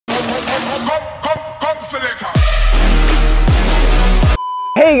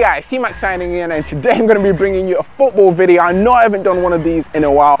Hey guys, T-Mac signing in, and today I'm going to be bringing you a football video. I know I haven't done one of these in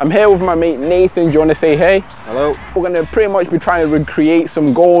a while. I'm here with my mate Nathan. Do you want to say hey? Hello. We're going to pretty much be trying to recreate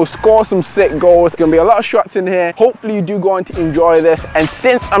some goals, score some sick goals. There's going to be a lot of shots in here. Hopefully you do go on to enjoy this. And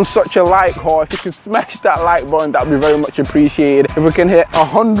since I'm such a like whore, if you can smash that like button, that would be very much appreciated. If we can hit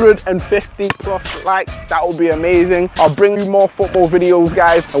 150 plus likes, that would be amazing. I'll bring you more football videos,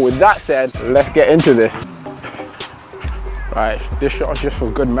 guys. And with that said, let's get into this. Right, this shot is just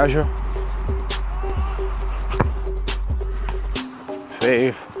for good measure.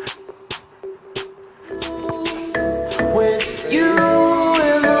 Save. With you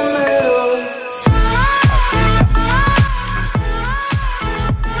in the middle.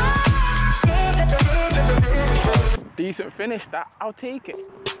 Decent finish, that I'll take it.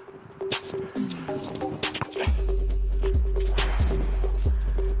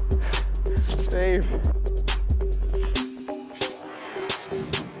 Save.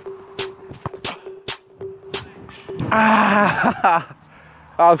 Ah,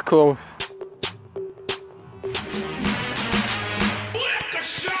 that was close.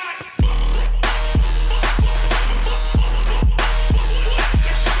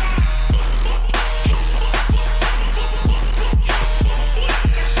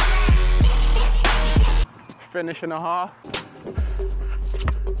 Finish and a half.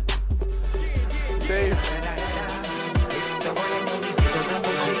 Save.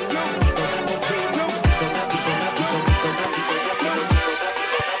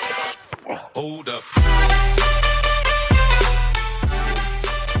 Hold up.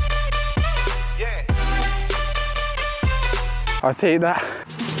 Yeah. I'll take that.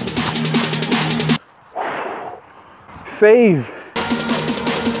 Save.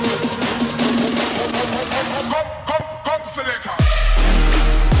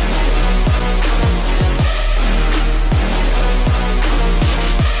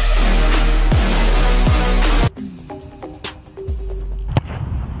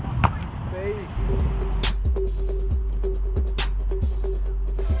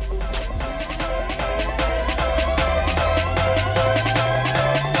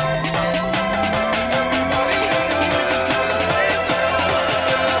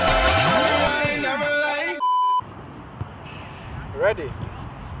 Ready?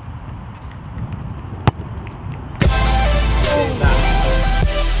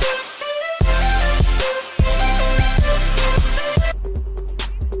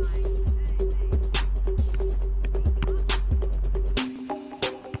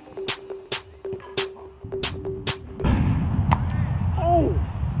 Oh!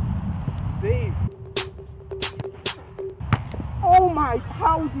 Save! Oh my,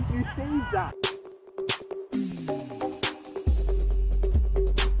 how did you save that?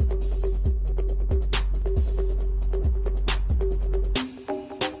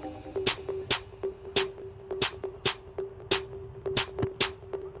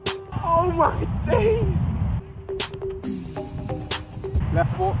 Oh my days!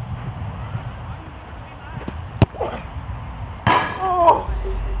 Left foot. Oh!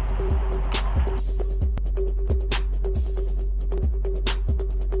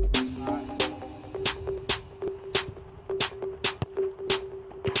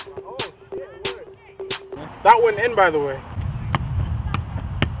 That went in, by the way.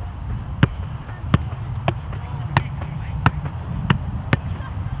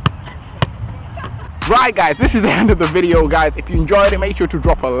 Right guys, this is the end of the video guys. If you enjoyed it, make sure to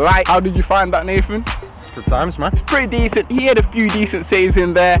drop a like. How did you find that, Nathan? Good times, man. It's pretty decent. He had a few decent saves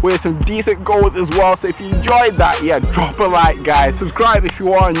in there with some decent goals as well. So if you enjoyed that, yeah, drop a like guys. Subscribe if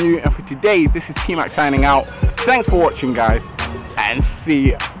you are new. And for today, this is T-Mac signing out. Thanks for watching guys, and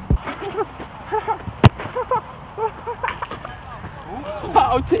see ya.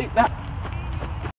 I'll take that.